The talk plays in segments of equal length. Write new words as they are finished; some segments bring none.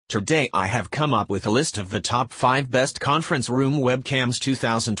Today I have come up with a list of the top 5 best conference room webcams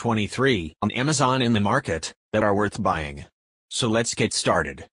 2023 on Amazon in the market that are worth buying. So let's get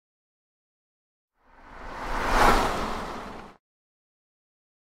started.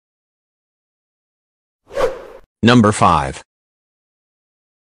 Number 5.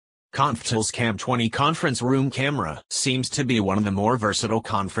 Conftle's Cam 20 Conference Room Camera seems to be one of the more versatile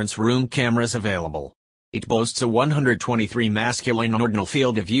conference room cameras available. It boasts a 123 masculine ordinal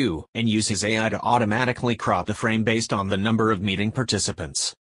field of view and uses AI to automatically crop the frame based on the number of meeting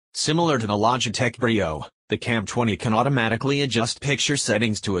participants. Similar to the Logitech Brio, the Cam 20 can automatically adjust picture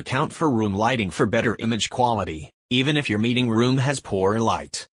settings to account for room lighting for better image quality, even if your meeting room has poor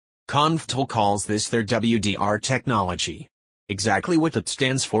light. Conftle calls this their WDR technology. Exactly what it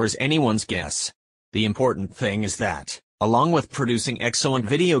stands for is anyone's guess. The important thing is that, along with producing excellent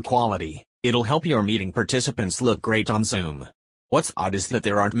video quality, it'll help your meeting participants look great on Zoom. What's odd is that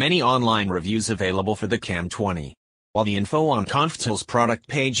there aren't many online reviews available for the Cam 20. While the info on Conftle's product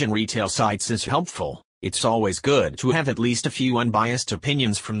page and retail sites is helpful, it's always good to have at least a few unbiased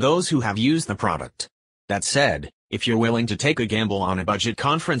opinions from those who have used the product. That said, if you're willing to take a gamble on a budget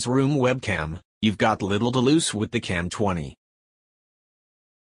conference room webcam, you've got little to lose with the Cam 20.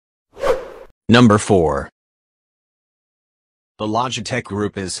 Number 4. The Logitech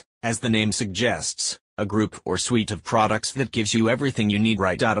Group is, as the name suggests, a group or suite of products that gives you everything you need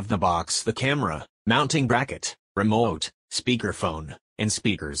right out of the box: the camera, mounting bracket, remote, speakerphone, and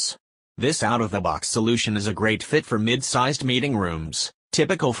speakers. This out-of-the-box solution is a great fit for mid-sized meeting rooms,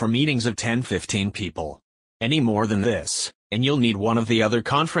 typical for meetings of 10-15 people. Any more than this, and you'll need one of the other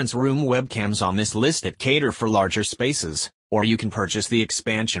conference room webcams on this list that cater for larger spaces, or you can purchase the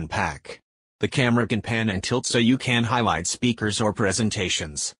expansion pack. The camera can pan and tilt so you can highlight speakers or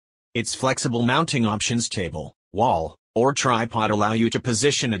presentations. Its flexible mounting options, table, wall, or tripod, allow you to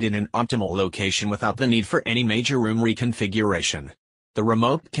position it in an optimal location without the need for any major room reconfiguration. The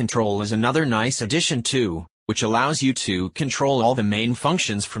remote control is another nice addition too, which allows you to control all the main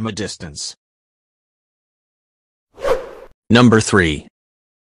functions from a distance. Number 3.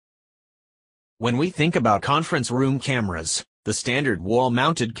 When we think about conference room cameras, the standard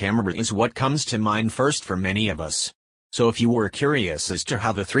wall-mounted camera is what comes to mind first for many of us. So if you were curious as to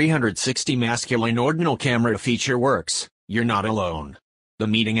how the 360 masculine ordinal camera feature works, you're not alone. The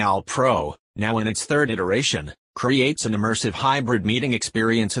MEET Pro, now in its 3rd iteration, creates an immersive hybrid meeting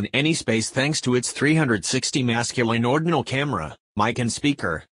experience in any space thanks to its 360 masculine ordinal camera, mic and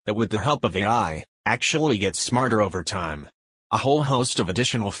speaker, that with the help of AI, actually gets smarter over time. A whole host of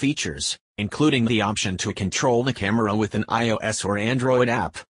additional features, including the option to control the camera with an iOS or Android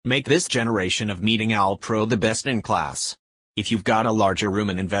app, make this generation of MEET Pro the best in class. If you've got a larger room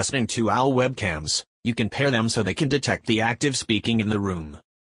and invest in 2 webcams, you can pair them so they can detect the active speaking in the room.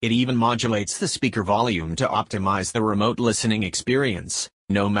 It even modulates the speaker volume to optimize the remote listening experience,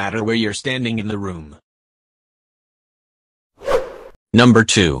 no matter where you're standing in the room. Number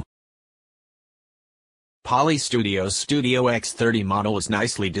 2. Poly Studio's Studio X30 model is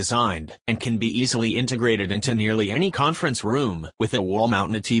nicely designed and can be easily integrated into nearly any conference room with a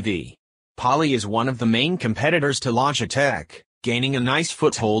wall-mounted TV. Poly is one of the main competitors to Logitech, gaining a nice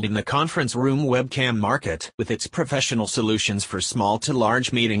foothold in the conference room webcam market with its professional solutions for small to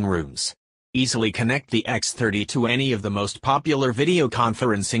large meeting rooms. Easily connect the X30 to any of the most popular video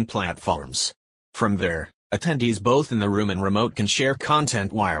conferencing platforms. From there, attendees both in the room and remote can share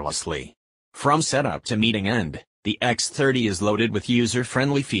content wirelessly. From setup to meeting end, the X30 is loaded with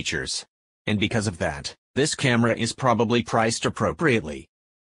user-friendly features. And because of that, this camera is probably priced appropriately.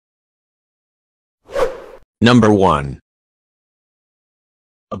 Number 1.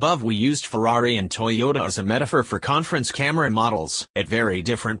 Above we used Ferrari and Toyota as a metaphor for conference camera models at very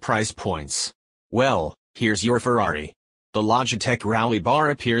different price points. Well, here's your Ferrari. The Logitech Rally Bar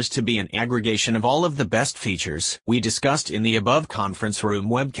appears to be an aggregation of all of the best features we discussed in the above conference room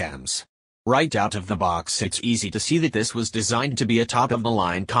webcams. Right out of the box, it's easy to see that this was designed to be a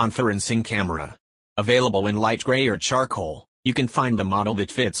top-of-the-line conferencing camera. Available in light gray or charcoal, you can find the model that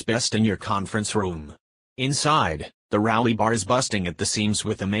fits best in your conference room. Inside, the Rally Bar is busting at the seams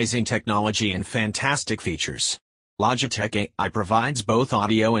with amazing technology and fantastic features. Logitech AI provides both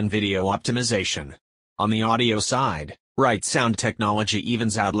audio and video optimization. On the audio side, right sound technology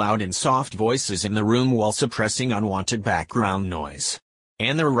evens out loud and soft voices in the room while suppressing unwanted background noise.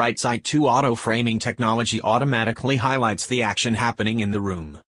 And the right side 2 auto framing technology automatically highlights the action happening in the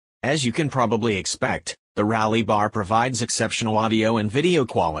room. As you can probably expect, the Rally Bar provides exceptional audio and video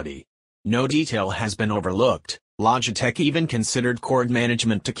quality. No detail has been overlooked. Logitech even considered cord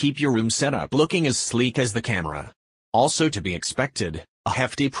management to keep your room setup looking as sleek as the camera. Also to be expected, a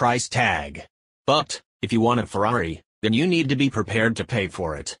hefty price tag. But, if you want a Ferrari, then you need to be prepared to pay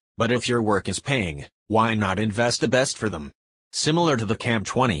for it. But if your work is paying, why not invest the best for them? Similar to the Cam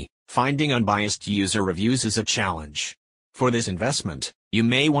 20, finding unbiased user reviews is a challenge. For this investment, you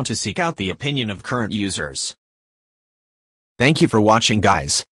may want to seek out the opinion of current users. Thank you for watching,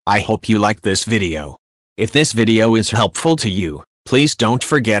 guys. I hope you liked this video. If this video is helpful to you, please don't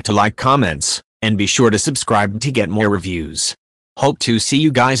forget to like, comments, and be sure to subscribe to get more reviews. Hope to see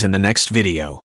you guys in the next video.